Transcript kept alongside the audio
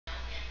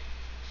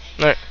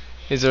Alright,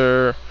 these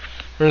are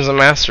runes and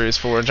masteries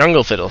for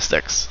Jungle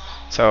Fiddlesticks.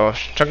 So,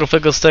 Jungle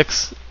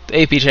Fiddlesticks,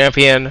 AP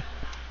champion,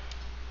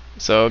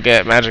 so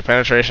get magic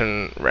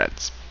penetration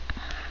reds.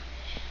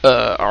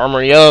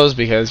 Armor yellows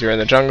because you're in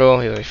the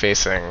jungle, you'll be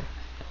facing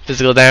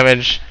physical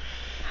damage.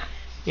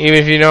 Even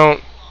if you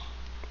don't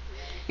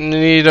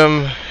need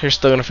them, you're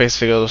still going to face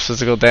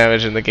physical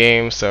damage in the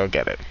game, so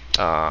get it.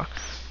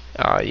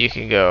 You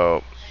can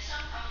go.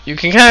 You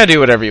can kind of do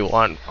whatever you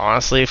want,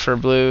 honestly, for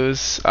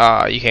blues.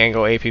 You can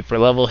go AP per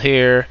level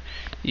here.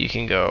 You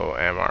can go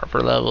MR per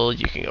level.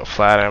 You can go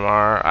flat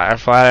MR. I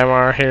have flat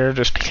MR here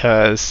just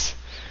because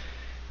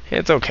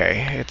it's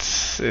okay.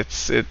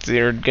 It's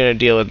you're gonna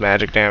deal with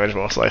magic damage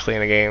most likely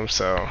in the game,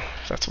 so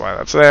that's why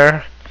that's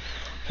there.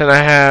 Then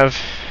I have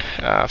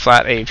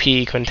flat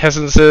AP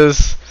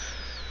quintessences.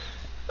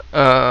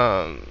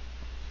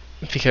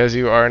 Because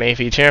you are an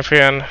AP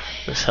champion,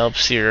 this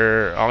helps all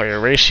your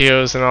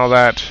ratios and all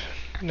that.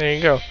 There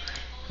you go.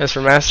 As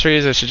for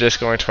masteries, I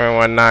suggest going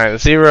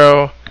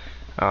 21-9-0,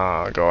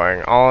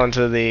 going all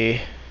into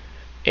the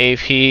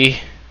AP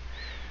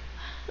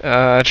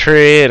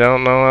tree. I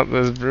don't know what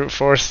this brute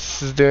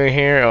force is doing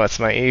here. Oh, it's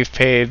my Eve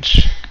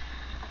page.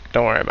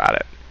 Don't worry about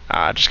it.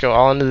 Just go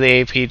all into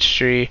the AP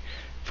tree.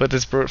 Put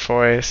this brute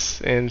force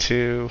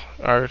into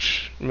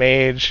arch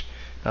mage.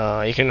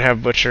 You can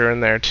have butcher in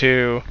there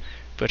too.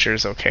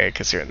 Butcher's okay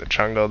because you're in the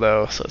jungle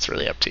though, so it's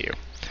really up to you.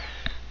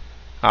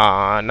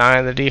 9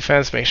 the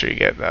defense, make sure you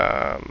get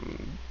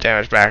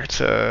damage back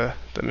to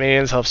the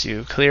minions, helps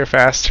you clear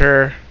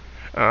faster.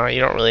 You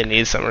don't really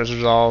need Summoner's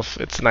Resolve.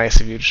 It's nice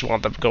if you just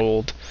want the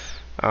gold.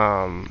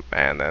 And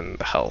then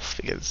the health,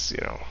 because,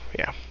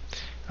 yeah.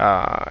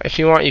 If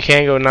you want, you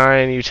can go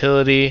 9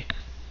 utility.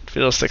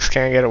 Fiddlesticks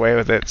can get away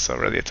with it, so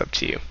really it's up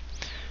to you.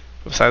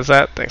 Besides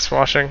that, thanks for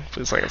watching.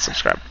 Please like and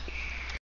subscribe.